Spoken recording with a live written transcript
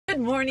Good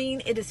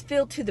morning. It is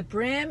filled to the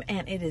brim,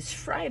 and it is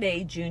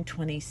Friday, June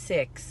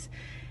 26th.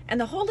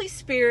 And the Holy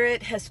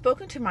Spirit has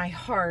spoken to my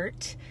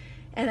heart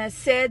and has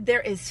said,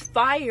 there is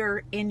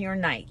fire in your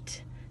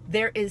night.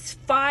 There is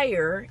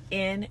fire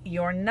in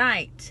your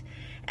night.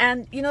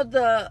 And,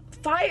 the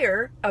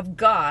fire of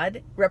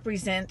God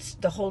represents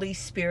the Holy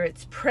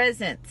Spirit's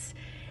presence.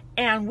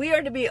 And we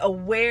are to be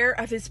aware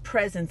of his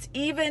presence,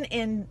 even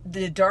in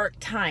the dark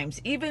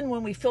times, even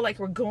when we feel like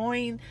we're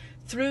going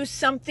through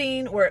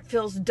something where it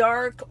feels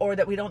dark or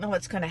that we don't know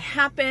what's going to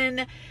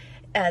happen,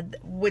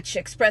 which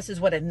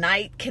expresses what a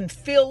night can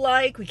feel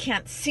like. We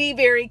can't see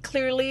very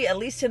clearly, at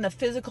least in the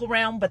physical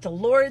realm, but the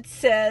Lord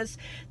says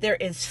there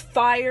is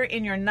fire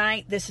in your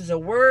night. This is a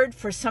word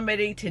for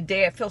somebody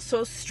today. I feel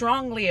so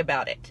strongly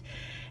about it.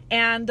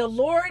 And the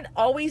Lord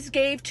always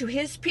gave to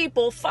his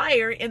people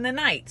fire in the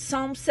night.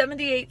 Psalm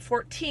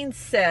 78:14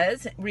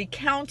 says,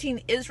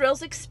 recounting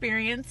Israel's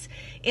experience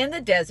in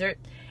the desert,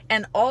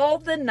 and all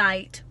the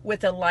night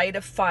with a light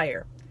of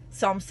fire.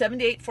 Psalm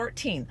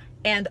 78:14,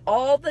 and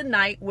all the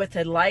night with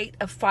a light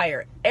of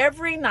fire.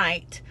 Every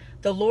night,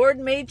 the Lord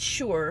made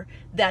sure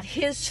that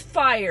his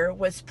fire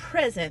was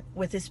present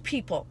with his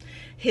people.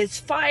 His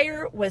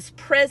fire was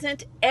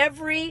present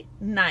every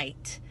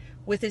night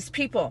with his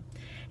people.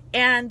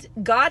 And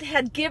God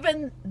had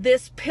given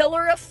this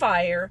pillar of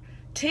fire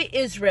to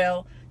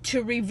Israel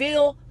to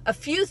reveal a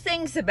few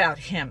things about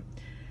him.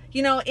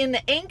 In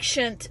the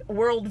ancient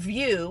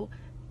worldview,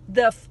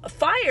 the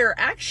fire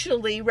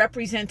actually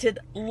represented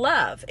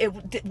love.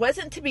 It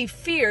wasn't to be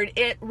feared.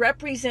 It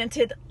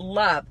represented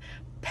love,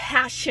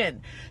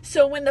 passion.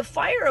 So when the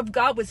fire of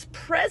God was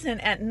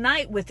present at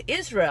night with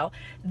Israel,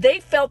 they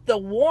felt the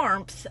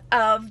warmth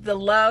of the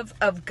love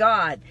of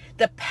God,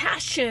 the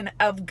passion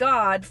of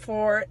God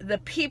for the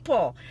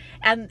people.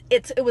 And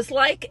it was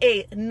like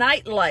a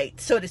night light,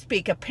 so to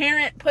speak, a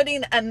parent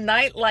putting a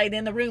night light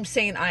in the room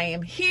saying, I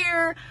am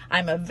here,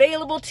 I'm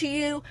available to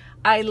you,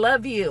 I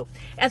love you.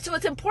 And so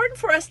it's important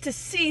for us to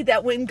see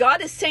that when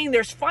God is saying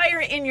there's fire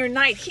in your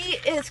night, he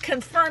is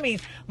confirming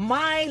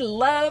my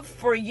love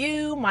for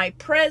you, my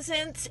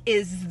presence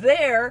is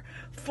there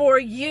for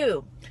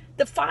you.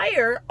 The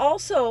fire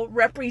also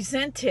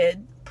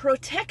represented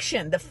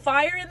protection. The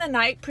fire in the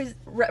night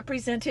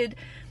represented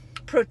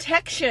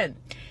protection.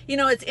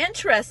 It's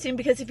interesting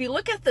because if you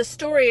look at the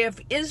story of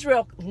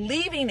Israel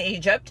leaving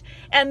Egypt,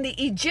 and the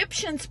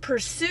Egyptians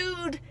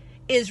pursued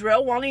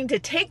Israel, wanting to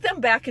take them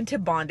back into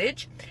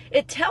bondage,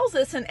 it tells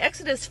us in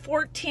Exodus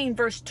 14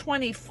 verse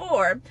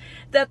 24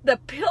 that the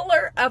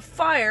pillar of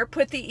fire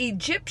put the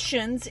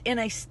Egyptians in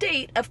a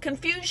state of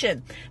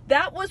confusion.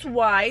 That was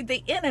why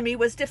the enemy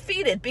was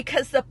defeated,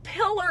 because the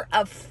pillar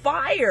of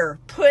fire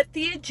put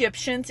the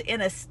Egyptians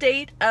in a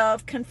state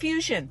of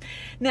confusion.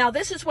 Now,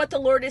 this is what the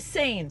Lord is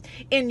saying.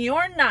 In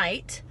your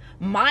night,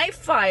 my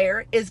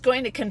fire is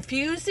going to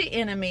confuse the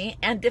enemy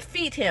and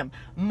defeat him.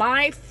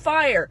 My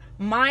fire,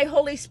 my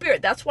Holy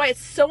Spirit. That's why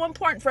it's so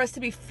important for us to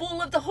be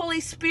full of the Holy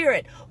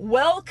Spirit,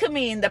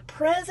 welcoming the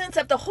presence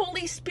of the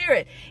Holy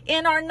Spirit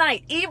in our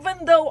night.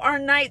 Even though our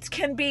nights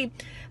can be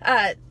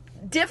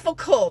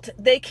difficult,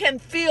 they can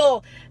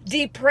feel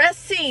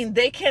depressing,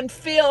 you can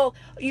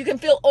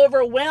feel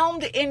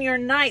overwhelmed in your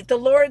night. The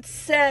Lord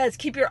says,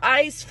 keep your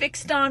eyes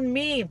fixed on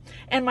me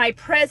and my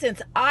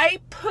presence.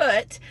 I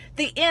put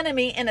the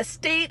enemy in a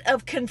state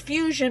of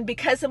confusion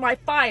because of my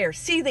fire.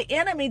 See, the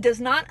enemy does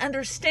not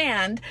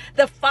understand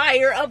the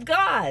fire of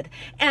God.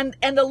 And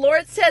the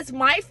Lord says,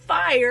 my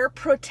fire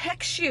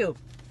protects you.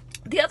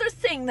 The other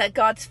thing that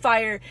God's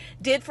fire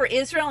did for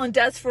Israel and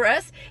does for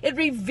us, it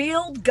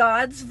revealed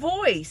God's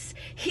voice.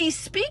 He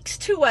speaks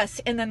to us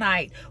in the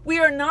night. We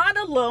are not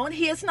alone.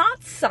 He is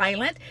not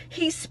silent.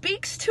 He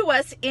speaks to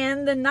us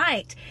in the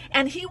night,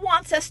 and he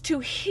wants us to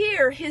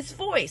hear his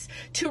voice,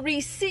 to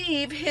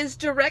receive his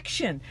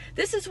direction.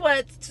 This is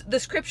what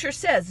the scripture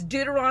says,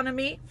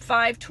 Deuteronomy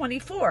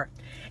 5:24.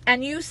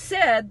 And you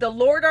said, the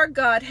Lord our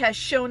God has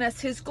shown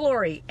us his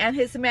glory and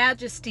his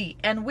majesty,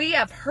 and we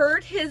have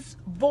heard his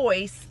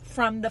voice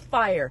from the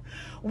fire.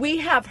 We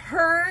have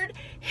heard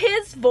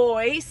his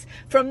voice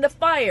from the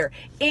fire.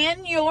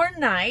 In your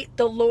night,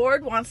 the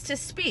Lord wants to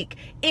speak.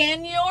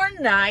 In your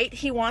night,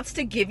 he wants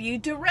to give you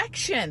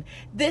direction.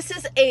 This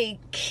is a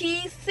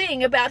key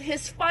thing about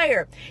his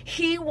fire.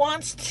 He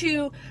wants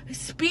to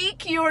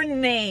speak your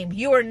name.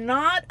 You are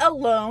not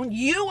alone.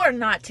 You are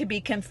not to be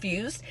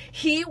confused.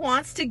 He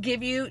wants to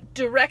give you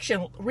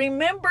direction.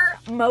 Remember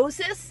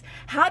Moses?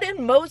 How did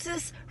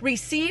Moses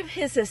receive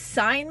his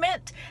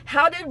assignment?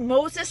 How did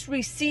Moses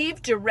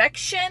receive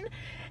direction?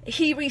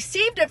 He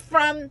received it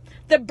from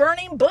the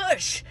burning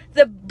bush,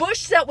 the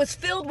bush that was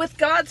filled with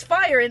God's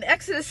fire in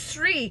Exodus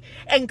 3.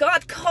 And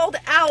God called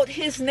out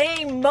his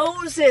name,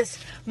 Moses,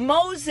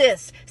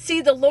 Moses.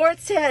 See, the Lord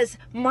says,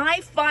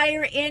 my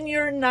fire in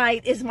your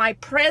night is my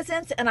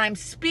presence, and I'm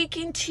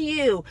speaking to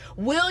you.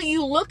 Will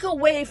you look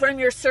away from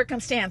your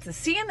circumstances?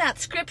 See, in that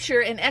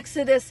scripture in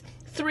Exodus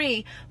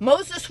 3,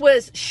 Moses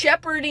was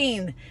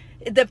shepherding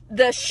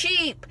the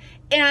sheep,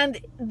 and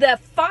the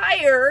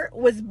fire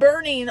was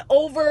burning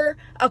over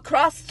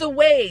across the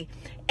way.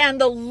 And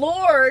the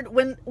Lord,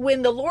 when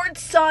the Lord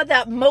saw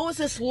that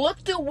Moses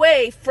looked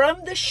away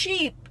from the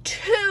sheep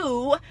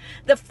to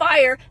the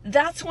fire,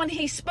 that's when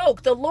he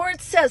spoke. The Lord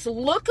says,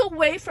 look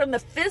away from the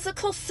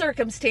physical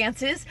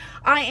circumstances.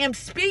 I am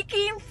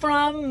speaking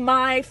from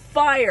my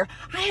fire.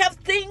 I have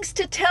things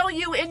to tell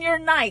you in your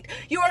night.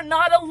 You are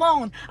not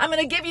alone. I'm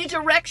going to give you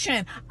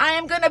direction. I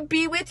am going to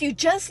be with you.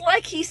 Just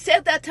like he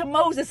said that to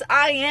Moses,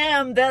 I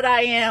am that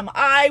I am.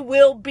 I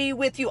will be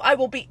with you. I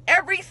will be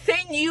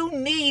everything you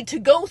need to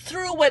go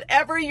through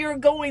whatever you're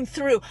going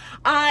through.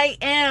 I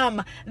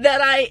am that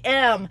I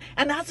am.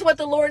 And that's what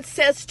the Lord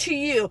says to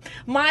you.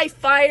 My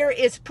fire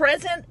is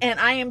present and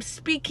I am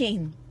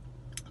speaking.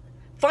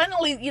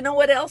 Finally, you know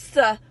what else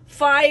the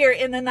fire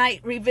in the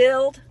night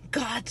revealed?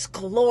 God's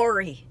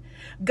glory.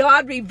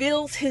 God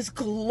reveals his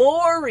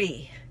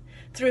glory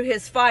through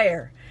his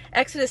fire.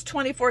 Exodus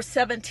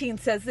 24:17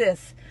 says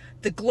this,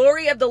 the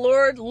glory of the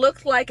Lord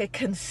looked like a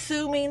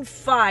consuming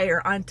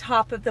fire on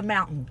top of the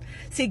mountain.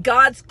 See,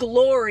 God's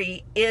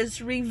glory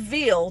is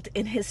revealed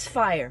in his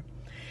fire.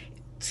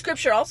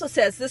 Scripture also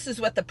says, this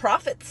is what the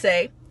prophets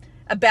say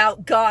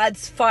about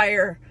God's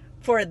fire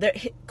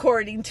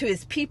according to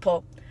his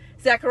people.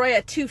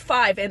 Zechariah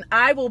 2:5, and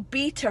I will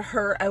be to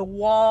her a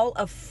wall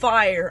of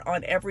fire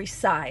on every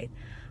side.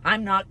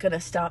 I'm not going to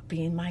stop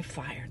being my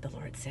fire, the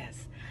Lord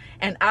says.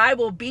 And I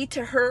will be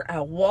to her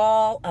a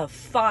wall of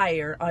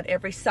fire on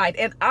every side.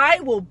 And I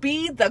will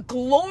be the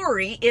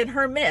glory in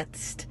her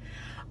midst.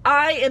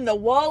 I am the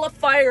wall of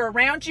fire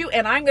around you,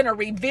 and I'm going to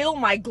reveal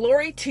my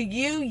glory to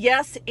you.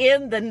 Yes,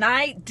 in the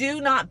night. Do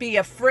not be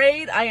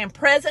afraid. I am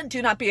present.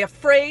 Do not be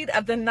afraid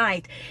of the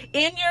night.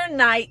 In your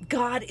night,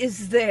 God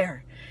is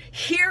there.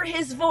 Hear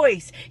his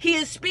voice. He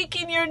is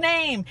speaking your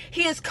name.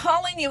 He is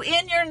calling you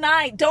in your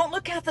night. Don't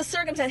look at the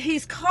circumstance.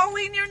 He's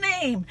calling your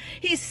name.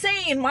 He's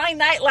saying, my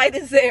nightlight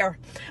is there.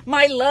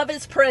 My love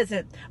is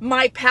present.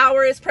 My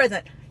power is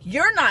present.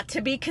 You're not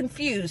to be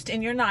confused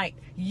in your night.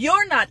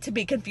 You're not to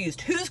be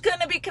confused. Who's going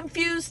to be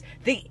confused?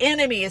 The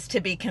enemy is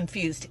to be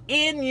confused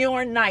in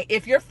your night.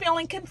 If you're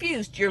feeling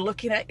confused, you're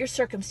looking at your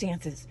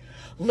circumstances.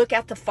 Look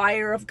at the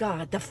fire of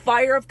God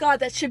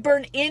that should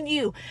burn in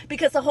you,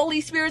 because the Holy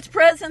Spirit's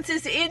presence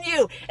is in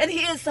you, and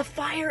he is the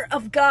fire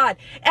of God.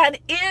 And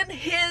in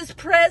his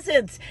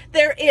presence,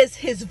 there is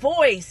his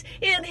voice.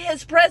 In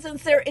his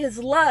presence, there is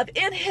love.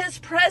 In his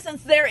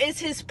presence, there is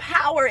his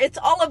power. It's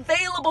all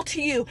available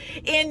to you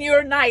in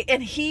your night.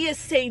 And he is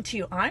saying to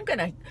you, I'm going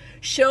to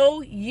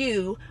show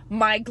you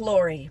my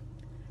glory,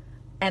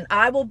 and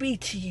I will be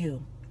to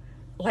you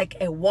like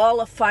a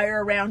wall of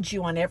fire around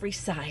you on every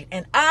side.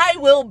 And I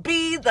will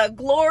be the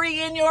glory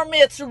in your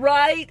midst,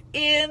 right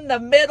in the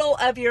middle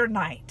of your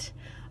night.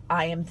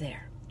 I am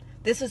there.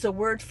 This is a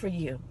word for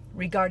you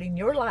regarding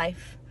your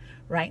life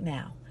right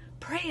now.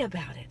 Pray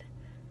about it.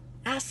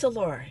 Ask the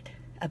Lord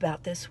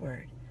about this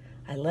word.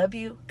 I love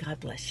you. God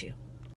bless you.